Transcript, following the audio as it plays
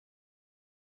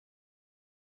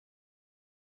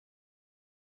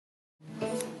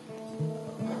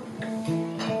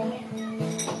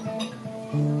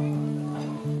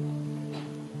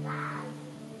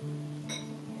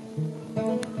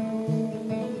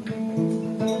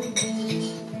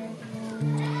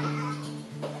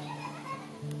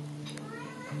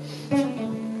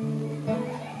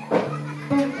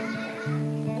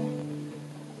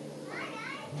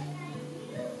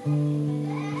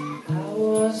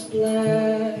was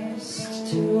blessed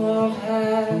to have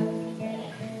had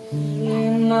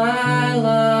in my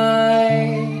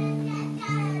life.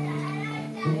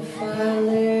 If I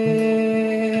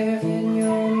live in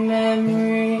your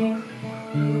memory,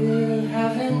 you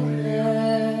haven't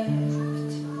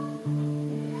left.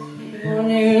 One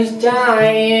who's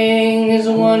dying is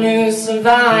one who's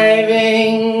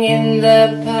surviving in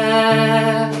the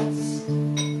past.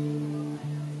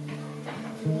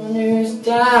 One who's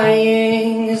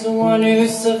dying is one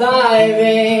who's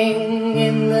surviving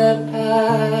in the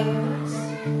past.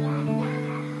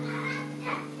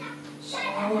 So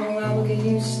I'll get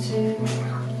used to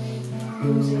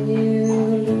losing you,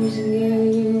 losing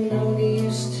you, and I'll get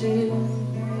used to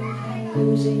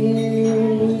losing you,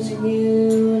 losing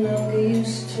you, and I'll get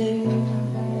used to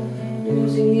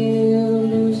losing you,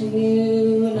 losing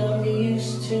you, and I'll get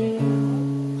used to.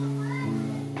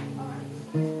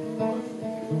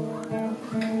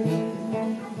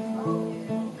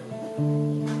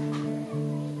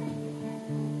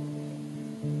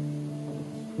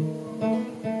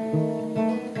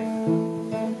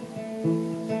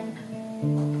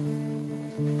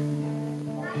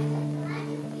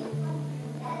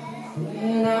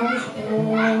 When I was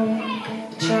born, a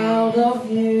child of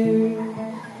you,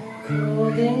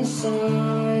 crawled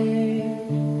inside.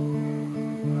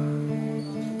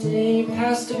 The day you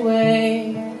passed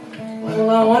away, all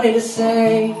I wanted to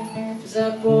say is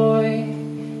that boy,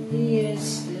 he is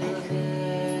still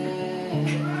there.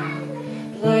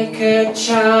 Like a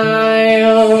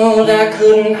child, I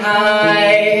couldn't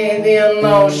hide the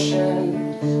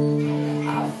emotions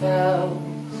I felt.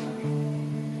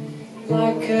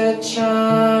 Like a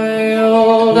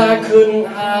child, I couldn't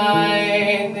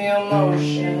hide the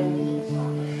emotions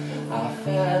I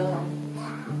felt.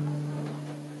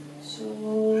 So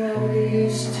I'll get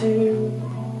used to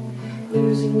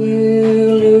losing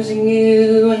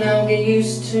you, and I'll get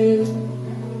used to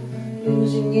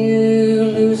losing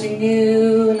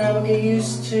you, and I'll get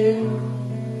used to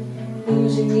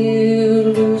losing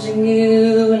you,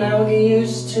 and I'll get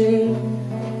used to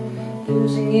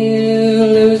losing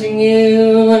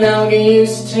you, and I'll get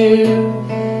used to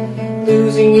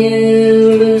losing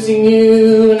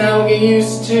you, and I'll get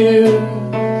used to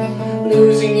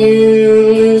losing you.